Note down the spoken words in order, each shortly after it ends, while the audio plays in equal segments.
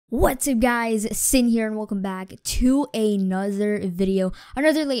What's up guys, Sin here and welcome back to another video,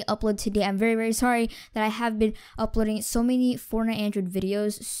 another late upload today. I'm very sorry that I have been uploading so many Fortnite Android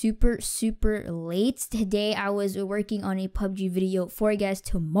videos super late. Today I was working on a PUBG video for you guys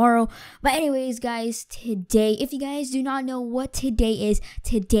tomorrow. But anyways guys, today, if you guys do not know what today is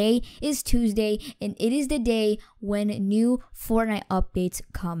Tuesday and it is the day when new Fortnite updates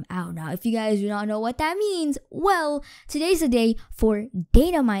come out. Now if you guys do not know what that means, well, today's the day for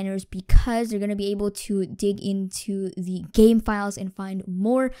data miners because they're going to be able to dig into the game files and find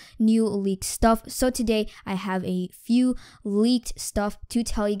more new leaked stuff. So today I have a few leaked stuff to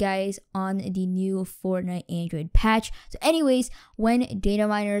tell you guys on the new Fortnite Android patch. So anyways, when data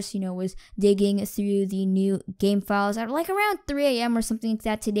miners, was digging through the new game files at like around 3 a.m. or something like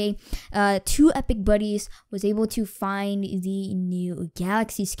that today, two epic buddies was able to find the new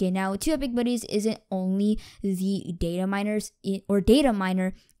galaxy skin. Now, two epic buddies isn't only the data miners data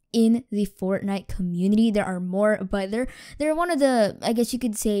miner in the Fortnite community. There are more, but they're one of the, I guess you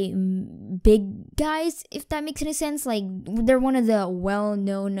could say, big guys, if that makes any sense. Like, they're one of the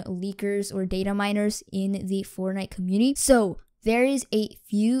well-known leakers or data miners in the Fortnite community. So there is a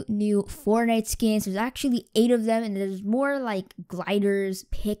few new Fortnite skins. There's actually 8 of them, and there's more like gliders,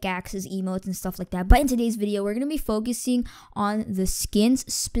 pickaxes, emotes, and stuff like that. But in today's video, we're going to be focusing on the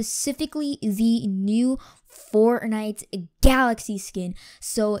skins, specifically the new Fortnite Galaxy skin.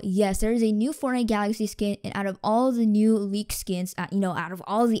 So yes, there is a new Fortnite Galaxy skin, and out of all the new leaked skins, out of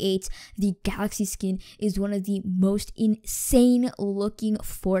all the 8, the Galaxy skin is one of the most insane looking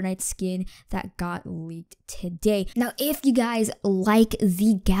Fortnite skin that got leaked today. Now, if you guys like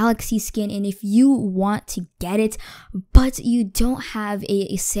the Galaxy skin and if you want to get it, but you don't have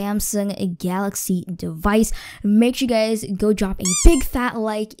a Samsung Galaxy device, make sure you guys go drop a big fat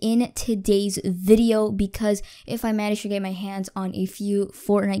like in today's video, because if I manage to get my hands on a few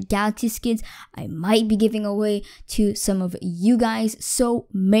Fortnite Galaxy skins, I might be giving away to some of you guys. So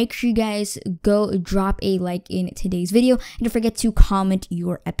make sure you guys go drop a like in today's video, and don't forget to comment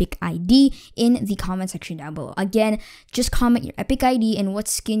your epic ID in the comment section down below. Again, just comment your epic ID and what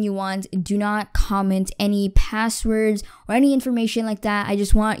skin you want. Do not comment any passwords or any information like that. I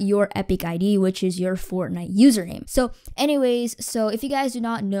just want your epic ID, which is your Fortnite username. So anyways, if you guys do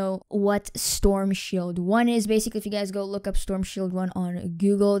not know what Storm Shield 1 is, basically if you guys go look up Storm Shield 1 on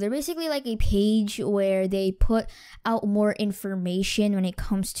Google, they're basically like a page where they put out more information when it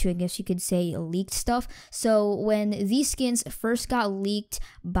comes to, I guess you could say, leaked stuff. So when these skins first got leaked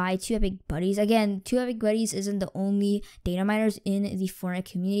by two epic buddies, again, two epic buddies isn't the only data miners in the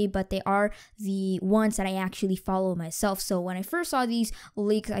Fortnite community, but they are the ones that I actually follow myself. So when I first saw these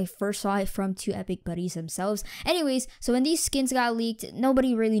leaks, I first saw it from two epic buddies themselves. Anyways, so when these skins got leaked,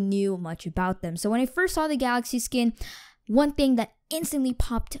 nobody really knew much about them. So when I first saw the Galaxy skin, one thing that instantly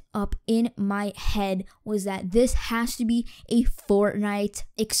popped up in my head was that this has to be a Fortnite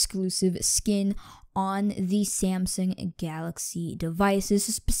exclusive skin on the Samsung Galaxy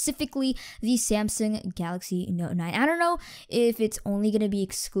devices, specifically the Samsung Galaxy Note 9. I don't know if it's only going to be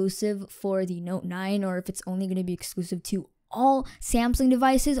exclusive for the Note 9 or if it's only going to be exclusive to all Samsung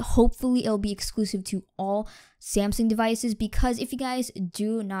devices. Hopefully it'll be exclusive to all Samsung devices, because if you guys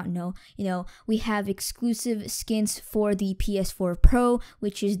do not know, we have exclusive skins for the PS4 Pro,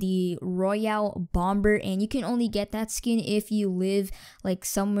 which is the Royale Bomber, and you can only get that skin if you live like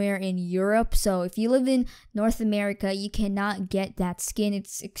somewhere in Europe. So if you live in North America, you cannot get that skin.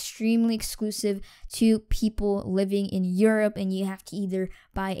 It's extremely exclusive to people living in Europe, and you have to either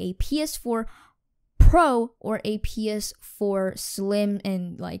buy a PS4 Pro or a PS4 Slim,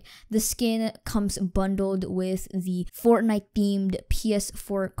 and like the skin comes bundled with the Fortnite themed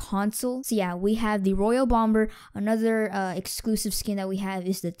PS4 console. So yeah, we have the Royal Bomber. Another exclusive skin that we have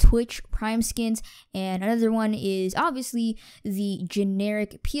is the Twitch Prime skins, and another one is obviously the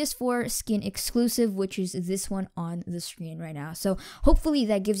generic PS4 skin exclusive, which is this one on the screen right now. So hopefully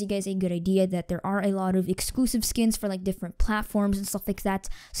that gives you guys a good idea that there are a lot of exclusive skins for like different platforms and stuff like that.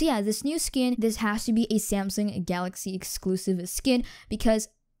 So yeah, this new skin, this has to be a Samsung Galaxy exclusive skin, because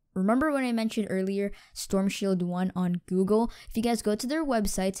remember when I mentioned earlier Storm Shield 1 on Google? If you guys go to their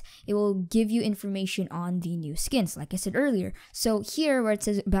websites, it will give you information on the new skins, like I said earlier. So here where it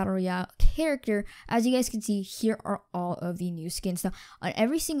says Battle Royale character, as you guys can see, here are all of the new skins. Now, on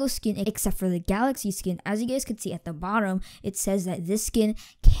every single skin except for the Galaxy skin, as you guys can see at the bottom, it says that this skin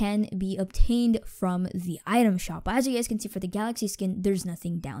can be obtained from the item shop. But as you guys can see, for the Galaxy skin, there's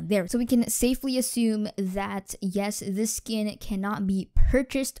nothing down there. So we can safely assume that, yes, this skin cannot be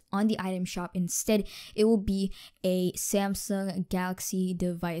purchased on the item shop. Instead, it will be a Samsung Galaxy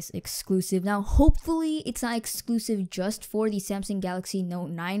device exclusive. Now, hopefully it's not exclusive just for the Samsung Galaxy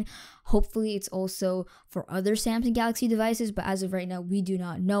Note 9. Hopefully it's also for other Samsung Galaxy devices, but as of right now, we do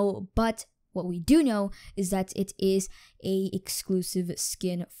not know. But what we do know is that it is a exclusive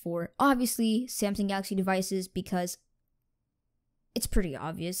skin for obviously Samsung Galaxy devices, because it's pretty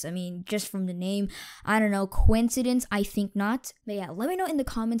obvious. I mean, just from the name, I don't know, coincidence? I think not. But yeah, let me know in the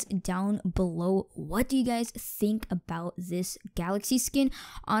comments down below, what do you guys think about this Galaxy skin?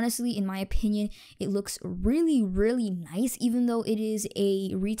 Honestly, in my opinion, it looks really, really nice, even though it is a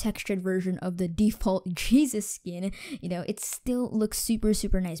retextured version of the default Jesus skin. You know, it still looks super,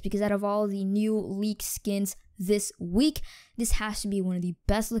 super nice, because out of all the new leaked skins this week, this has to be one of the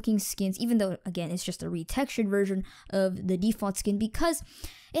best looking skins, even though again it's just a retextured version of the default skin, because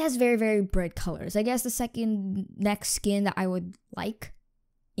it has very, very bright colors. I guess the second next skin that I would like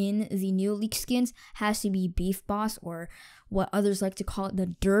in the new leak skins has to be Beef Boss, or what others like to call it,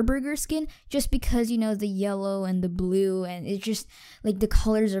 the Durburger skin, just because, you know, the yellow and the blue, and it's just like the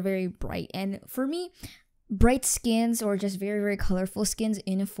colors are very bright. And for me, bright skins or just very, very colorful skins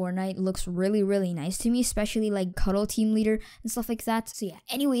in Fortnite looks really, really nice to me, especially like Cuddle Team Leader and stuff like that. So yeah,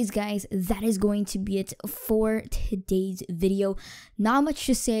 anyways guys, that is going to be it for today's video. Not much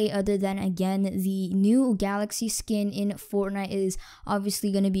to say other than, again, the new Galaxy skin in Fortnite is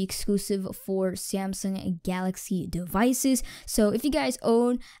obviously going to be exclusive for Samsung Galaxy devices. So if you guys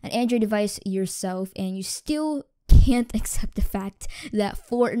own an Android device yourself and you still can't accept the fact that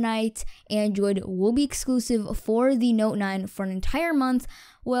Fortnite Android will be exclusive for the Note 9 for an entire month,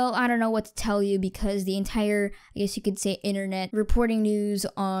 well, I don't know what to tell you, because the entire, I guess you could say, internet reporting news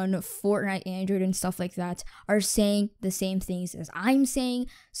on Fortnite Android and stuff like that are saying the same things as I'm saying.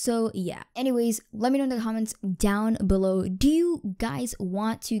 So yeah, anyways, let me know in the comments down below, do you guys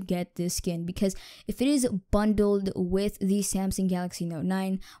want to get this skin? Because if it is bundled with the Samsung Galaxy Note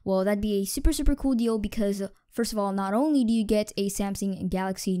 9, well, that'd be a super, super cool deal, because first of all, not only do you get a Samsung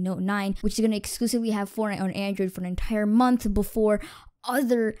Galaxy Note 9, which is going to exclusively have Fortnite on Android for an entire month before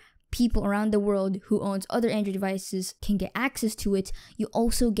other people around the world who owns other Android devices can get access to it, you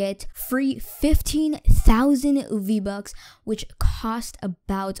also get free 15,000 V-Bucks, which cost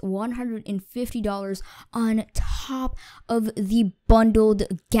about $150 on top of the bundled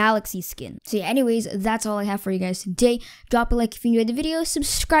Galaxy skin. So yeah, anyways, that's all I have for you guys today. Drop a like if you enjoyed the video,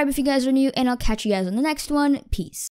 subscribe if you guys are new, and I'll catch you guys on the next one. Peace.